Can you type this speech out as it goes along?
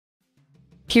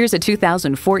Here's a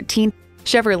 2014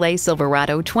 Chevrolet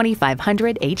Silverado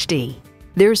 2500 HD.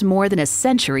 There's more than a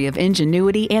century of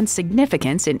ingenuity and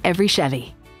significance in every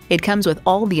Chevy. It comes with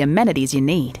all the amenities you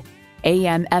need: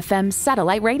 AM/FM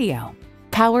satellite radio,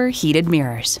 power heated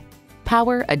mirrors,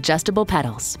 power adjustable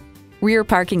pedals, rear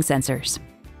parking sensors,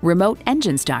 remote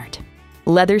engine start,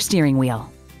 leather steering wheel,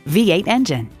 V8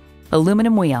 engine,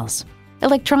 aluminum wheels,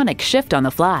 electronic shift on the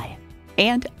fly,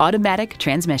 and automatic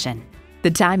transmission. The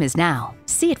time is now.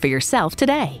 See it for yourself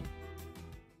today.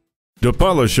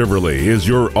 DePaula Chevrolet is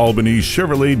your Albany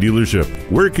Chevrolet dealership.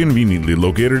 We're conveniently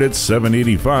located at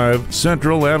 785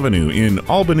 Central Avenue in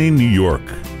Albany, New York.